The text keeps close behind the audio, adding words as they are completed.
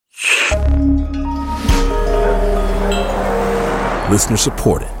Listener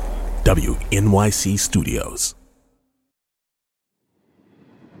supported. WNYC Studios.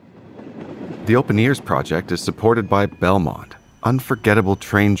 The Open Ears Project is supported by Belmont. Unforgettable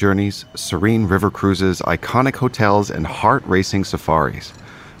train journeys, serene river cruises, iconic hotels, and heart-racing safaris.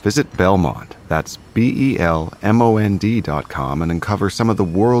 Visit Belmont, that's BELMOND.com, and uncover some of the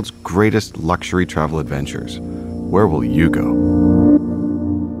world's greatest luxury travel adventures. Where will you go?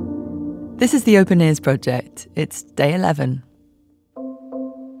 This is the Open Ears Project. It's day 11.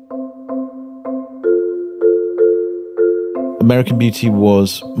 American Beauty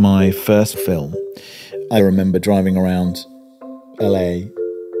was my first film. I remember driving around LA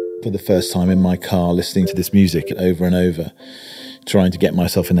for the first time in my car, listening to this music over and over, trying to get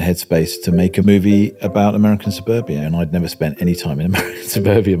myself in the headspace to make a movie about American suburbia. And I'd never spent any time in American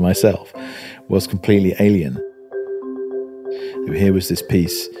suburbia myself. Was completely alien. Here was this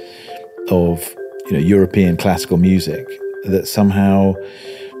piece of, European classical music that somehow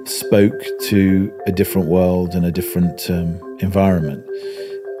spoke to a different world and a different environment.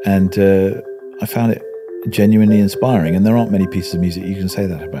 And I found it genuinely inspiring. And there aren't many pieces of music you can say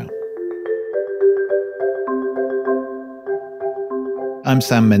that about. I'm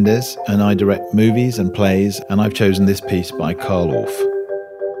Sam Mendes, and I direct movies and plays, and I've chosen this piece by Carl Orff.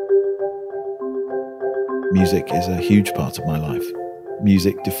 Music is a huge part of my life.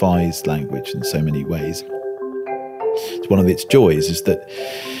 Music defies language in so many ways. It's one of its joys is that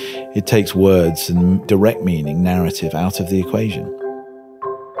it takes words and direct meaning, narrative out of the equation.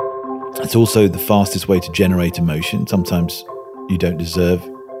 It's also the fastest way to generate emotion. Sometimes you don't deserve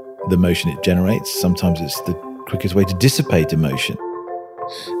the emotion it generates. Sometimes it's the quickest way to dissipate emotion.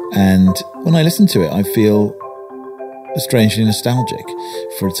 And when I listen to it, I feel strangely nostalgic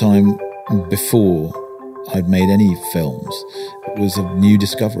for a time before I'd made any films. It was a new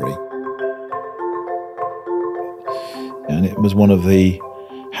discovery. And it was one of the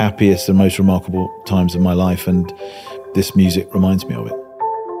happiest and most remarkable times of my life, and this music reminds me of it.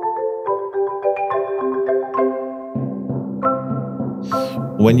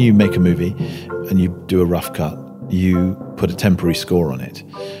 When you make a movie and you do a rough cut, you put a temporary score on it.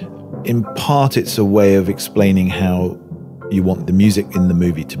 In part, it's a way of explaining how you want the music in the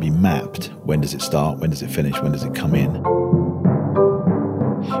movie to be mapped. When does it start? When does it finish? When does it come in?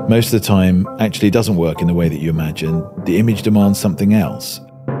 Most of the time, actually, it doesn't work in the way that you imagine. The image demands something else.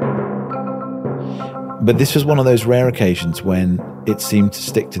 But this was one of those rare occasions when it seemed to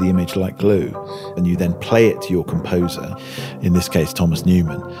stick to the image like glue, and you then play it to your composer, in this case, Thomas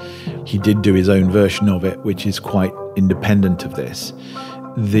Newman. He did do his own version of it, which is quite independent of this.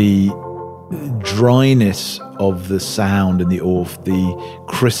 The dryness of the sound and the Orff, the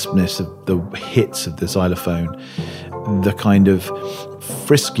crispness of the hits of the xylophone, the kind of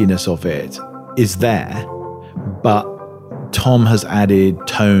friskiness of it is there, but Tom has added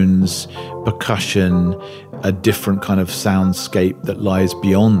tones, percussion, a different kind of soundscape that lies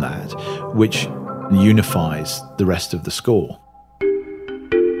beyond that, which unifies the rest of the score.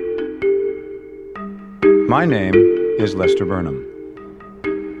 My name is Lester Burnham.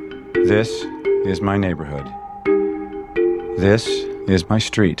 This is my neighborhood. This is my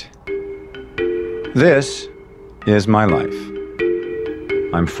street. This is my life.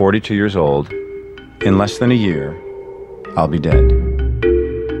 I'm 42 years old. In less than a year, I'll be dead.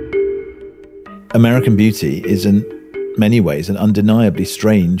 American Beauty is in many ways an undeniably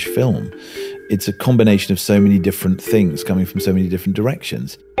strange film. It's a combination of so many different things coming from so many different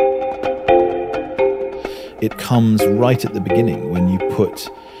directions. It comes right at the beginning when you put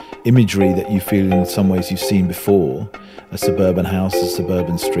imagery that you feel in some ways you've seen before, a suburban house, a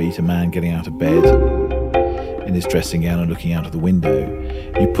suburban street, a man getting out of bed in his dressing gown and looking out of the window.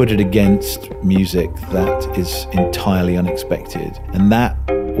 You put it against music that is entirely unexpected, and that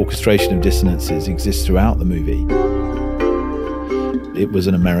orchestration of dissonances exists throughout the movie. It was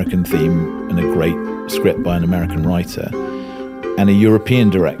an American theme and a great script by an American writer and a European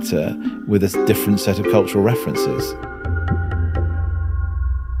director with a different set of cultural references.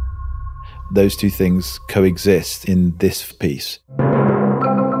 Those two things coexist in this piece.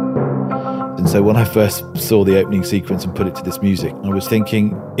 And so when I first saw the opening sequence and put it to this music, I was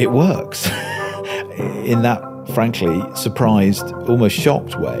thinking, it works. In that, frankly, surprised, almost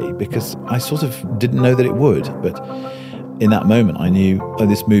shocked way, because I sort of didn't know that it would. But in that moment, I knew, oh,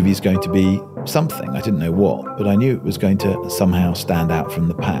 this movie is going to be something. I didn't know what, but I knew it was going to somehow stand out from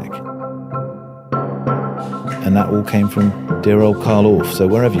the pack. And that all came from dear old Carl Orff. So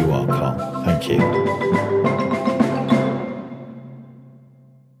wherever you are, Carl, thank you.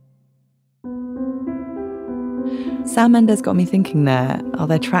 Sam Mendes got me thinking there. Are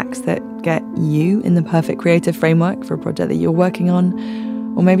there tracks that get you in the perfect creative framework for a project that you're working on?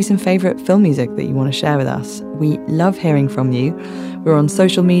 Or maybe some favourite film music that you want to share with us? We love hearing from you. We're on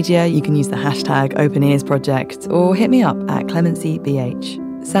social media. You can use the hashtag OpenEarsProject or hit me up at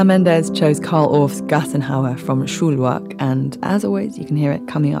ClemencyBH. Sam Mendes chose Carl Orff's Gassenhauer from Schulwerk, and as always, you can hear it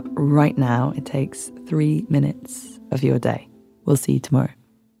coming up right now. It takes 3 minutes of your day. We'll see you tomorrow.